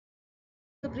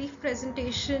A brief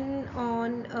presentation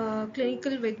on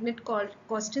clinical vignette called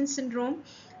Costen syndrome,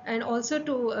 and also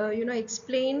to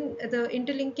explain the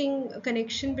interlinking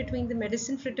connection between the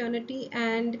medicine fraternity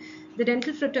and the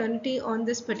dental fraternity on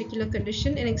this particular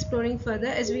condition, and exploring further.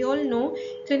 As we all know,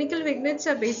 clinical vignettes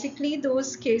are basically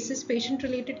those cases, patient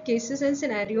related cases and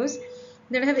scenarios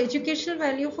that have educational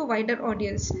value for wider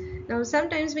audience. Now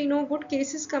sometimes we know good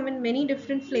cases come in many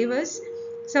different flavors.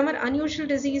 Some are unusual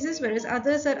diseases, whereas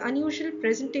others are unusual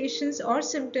presentations or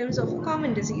symptoms of a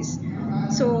common disease.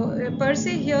 So, per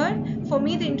se, here, for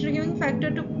me, the intriguing factor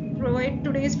to provide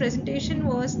today's presentation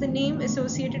was the name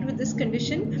associated with this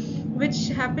condition, which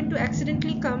happened to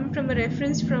accidentally come from a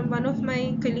reference from one of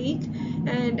my colleague,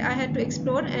 and I had to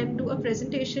explore and do a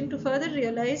presentation to further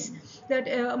realize that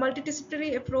a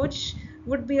multidisciplinary approach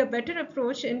would be a better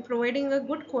approach in providing a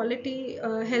good quality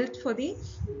health for the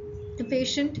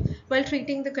patient while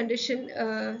treating the condition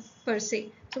per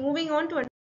se. So moving on to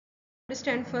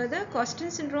understand further,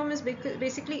 Costen syndrome is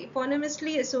basically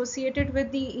eponymously associated with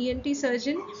the ENT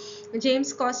surgeon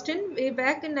James Costen. Way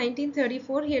back in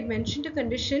 1934, he had mentioned a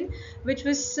condition which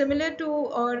was similar to,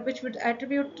 or which would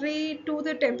attributary to,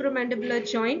 the temporomandibular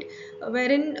joint,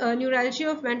 wherein neuralgia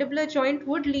of mandibular joint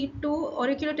would lead to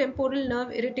auriculotemporal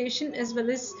nerve irritation as well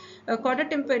as cauda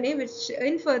tympani, which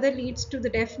in further leads to the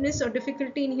deafness or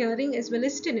difficulty in hearing as well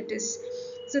as tinnitus.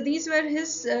 So these were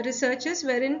his researches,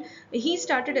 wherein he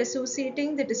started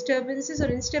associating the disturbances or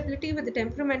instability with the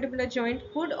temporomandibular joint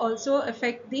could also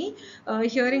affect the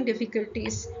hearing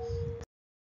difficulties.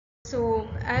 So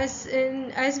as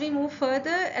we move further,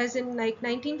 as in like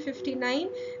 1959,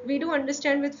 we do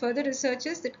understand with further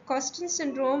researches that Costen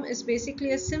syndrome is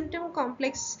basically a symptom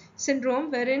complex syndrome,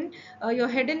 wherein your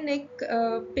head and neck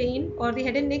pain or the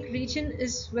head and neck region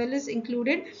is well is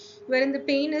included, wherein the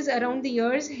pain is around the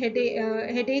ears,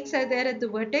 headaches are there at the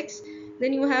vertex.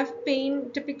 Then you have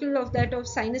pain typical of that of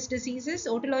sinus diseases,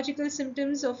 otological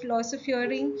symptoms of loss of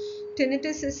hearing,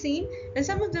 tinnitus is seen, and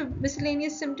some of the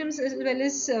miscellaneous symptoms as well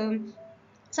as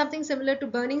something similar to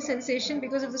burning sensation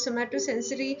because of the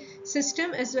somatosensory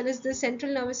system as well as the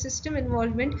central nervous system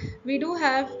involvement. We do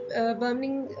have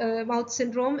burning mouth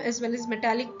syndrome as well as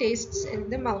metallic tastes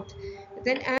in the mouth.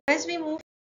 Then as we move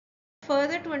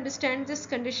further to understand this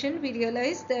condition, we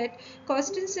realize that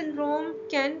Costen syndrome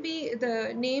can be,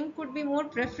 the name could be more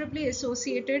preferably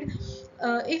associated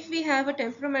if we have a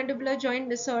temporomandibular joint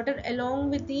disorder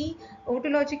along with the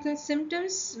otological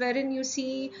symptoms, wherein you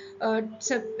see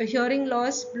hearing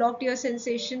loss, blocked ear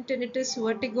sensation, tinnitus,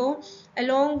 vertigo,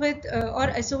 along with or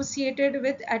associated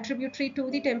with attributary to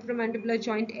the temporomandibular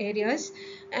joint areas.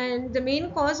 And the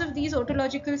main cause of these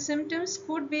otological symptoms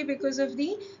could be because of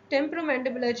the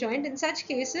temporomandibular joint. In such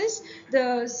cases,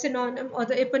 the synonym or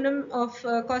the eponym of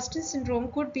Costen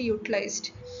syndrome could be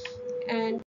utilized.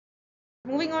 And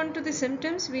moving on to the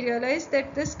symptoms, we realize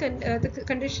that the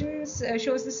conditions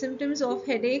shows the symptoms of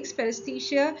headaches,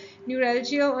 paresthesia,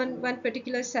 neuralgia on one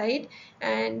particular side,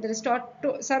 and there is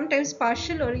sometimes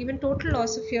partial or even total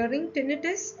loss of hearing,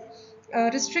 tinnitus,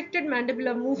 restricted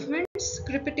mandibular movements,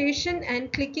 crepitation,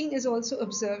 and clicking is also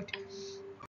observed.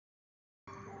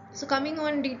 So coming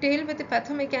on detail with the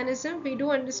pathomechanism, we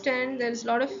do understand there is a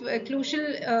lot of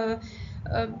occlusal,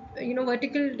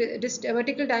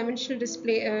 vertical dimensional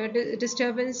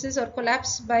disturbances or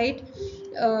collapse bite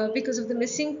because of the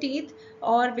missing teeth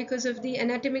or because of the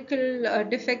anatomical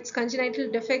defects, congenital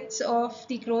defects of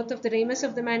the growth of the ramus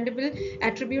of the mandible,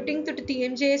 attributing to the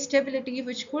TMJ stability,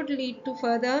 which could lead to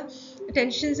further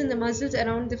tensions in the muscles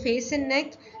around the face and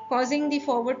neck, causing the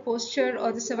forward posture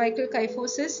or the cervical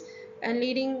kyphosis, and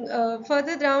leading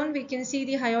further down, we can see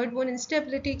the hyoid bone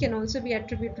instability can also be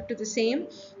attributed to the same,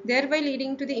 thereby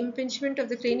leading to the impingement of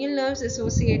the cranial nerves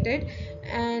associated.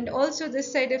 And also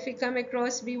this side, if we come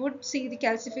across, we would see the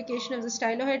calcification of the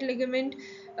styloid ligament.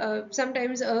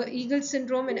 Sometimes Eagle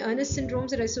syndrome and Ernest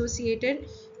syndromes are associated,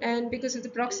 and because of the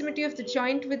proximity of the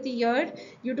joint with the ear,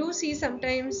 you do see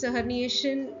sometimes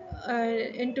herniation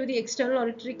into the external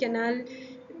auditory canal,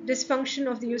 dysfunction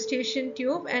of the eustachian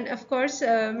tube, and of course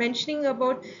mentioning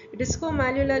about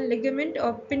discomalleolar ligament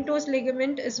or Pinto's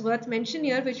ligament is worth mention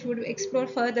here, which we'll explore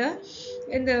further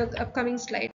in the upcoming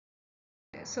slide.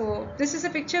 So this is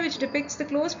a picture which depicts the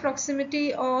close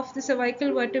proximity of the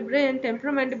cervical vertebrae and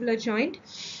temporomandibular joint.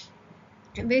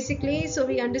 Basically, so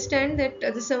we understand that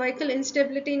the cervical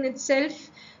instability in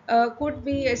itself could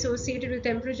be associated with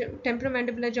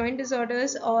temporomandibular joint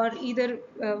disorders, or either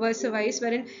versa vice,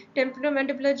 wherein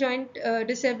temporomandibular joint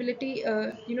disability,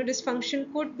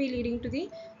 dysfunction could be leading to the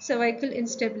cervical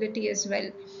instability as well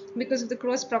because of the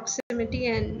close proximity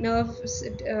and nerve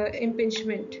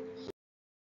impingement.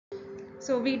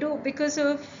 So we do, because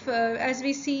of as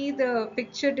we see the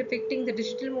picture depicting the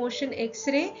digital motion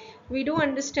X-ray, we do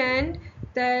understand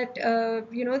that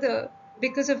the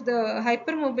because of the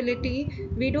hypermobility,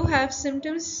 we do have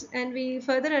symptoms, and we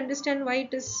further understand why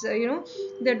it is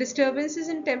the disturbances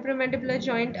in temporomandibular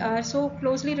joint are so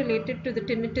closely related to the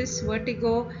tinnitus,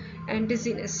 vertigo, and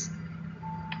dizziness.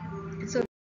 So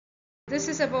this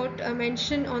is about a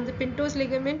mention on the Pinto's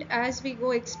ligament as we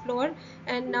go explore.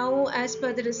 And now, as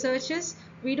per the researchers,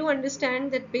 we do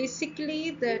understand that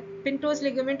basically the Pinto's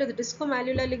ligament, or the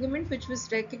discomalleolar ligament, which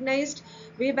was recognized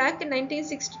way back in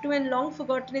 1962 and long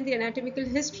forgotten in the anatomical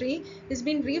history, is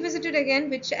being revisited again,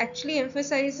 which actually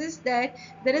emphasizes that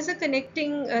there is a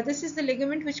connecting, this is the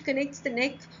ligament which connects the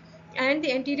neck and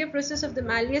the anterior process of the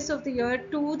malleus of the ear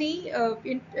to the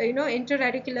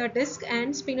interradicular disc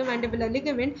and sphenomandibular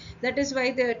ligament. That is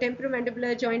why the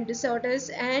temporomandibular joint disorders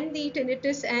and the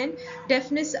tinnitus and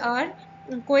deafness are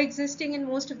coexisting in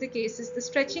most of the cases. The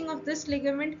stretching of this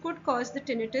ligament could cause the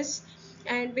tinnitus.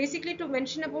 And basically, to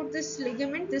mention about this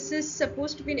ligament, this is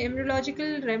supposed to be an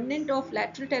embryological remnant of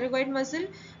lateral pterygoid muscle,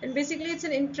 and basically it's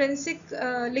an intrinsic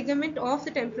ligament of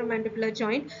the temporomandibular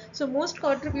joint. So most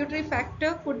contributory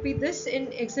factor could be this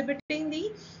in exhibiting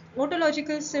the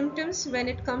otological symptoms when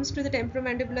it comes to the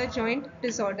temporomandibular joint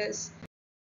disorders.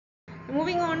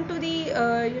 Moving on to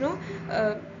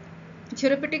the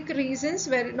therapeutic reasons,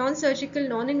 where non-surgical,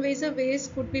 non-invasive ways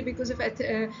could be because of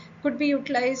could be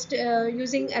utilized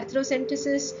using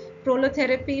arthrocentesis,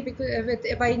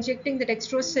 prolotherapy, by injecting the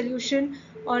dextrose solution,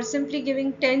 or simply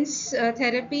giving TENS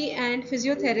therapy and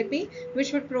physiotherapy,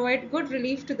 which would provide good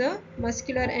relief to the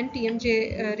muscular and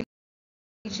TMJ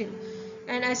region.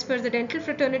 And as per the dental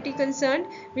fraternity concerned,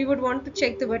 we would want to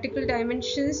check the vertical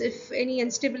dimensions. If any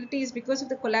instability is because of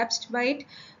the collapsed bite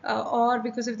or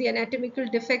because of the anatomical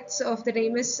defects of the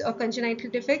ramus or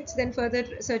congenital defects, then further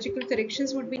surgical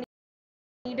corrections would be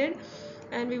needed.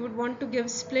 And we would want to give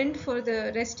splint for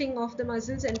the resting of the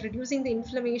muscles and reducing the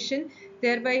inflammation,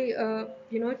 thereby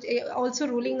also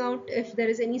ruling out if there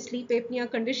is any sleep apnea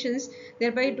conditions,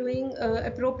 thereby doing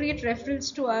appropriate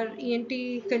referrals to our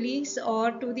ENT colleagues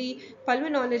or to the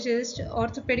pulmonologist,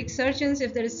 orthopedic surgeons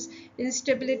if there is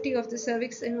instability of the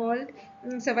cervix involved,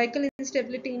 cervical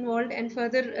instability involved, and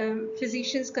further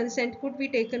physician's consent could be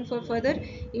taken for further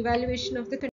evaluation of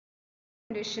the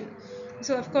condition.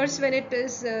 So of course, when it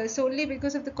is solely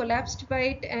because of the collapsed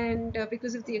bite and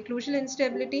because of the occlusal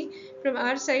instability, from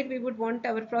our side we would want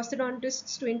our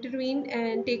prosthodontists to intervene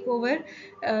and take over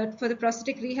for the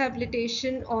prosthetic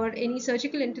rehabilitation or any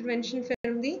surgical intervention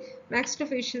from the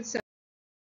maxillofacial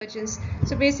surgeons.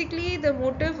 So basically, the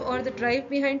motive or the drive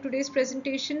behind today's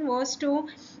presentation was to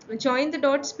join the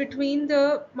dots between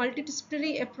the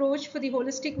multidisciplinary approach for the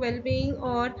holistic well-being,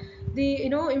 or the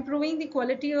improving the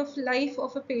quality of life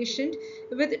of a patient,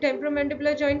 with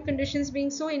temporomandibular joint conditions being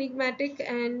so enigmatic,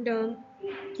 and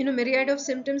myriad of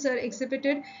symptoms are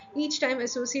exhibited each time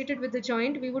associated with the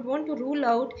joint. We would want to rule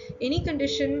out any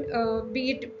condition,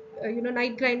 be it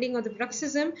night grinding or the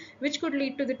bruxism, which could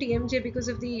lead to the TMJ because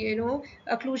of the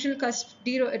occlusal cusp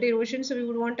erosion. So we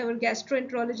would want our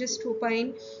gastroenterologist to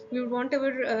opine. We would want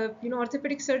our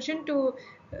orthopedic surgeon to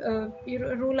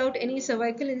rule out any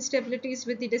cervical instabilities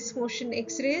with the disc motion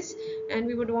X-rays, and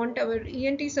we would want our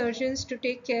ENT surgeons to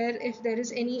take care if there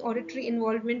is any auditory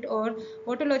involvement or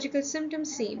otological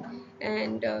symptoms seen.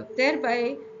 And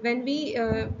thereby, when we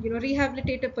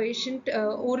rehabilitate a patient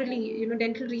orally,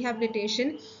 dental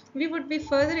rehabilitation, we would be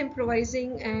further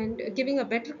improvising and giving a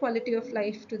better quality of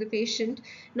life to the patient,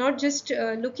 not just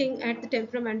looking at the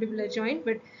temporomandibular joint,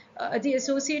 but the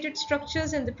associated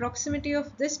structures and the proximity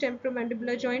of this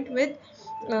temporomandibular joint with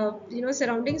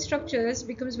surrounding structures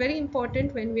becomes very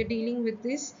important when we are dealing with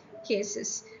these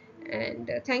cases. And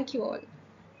thank you all.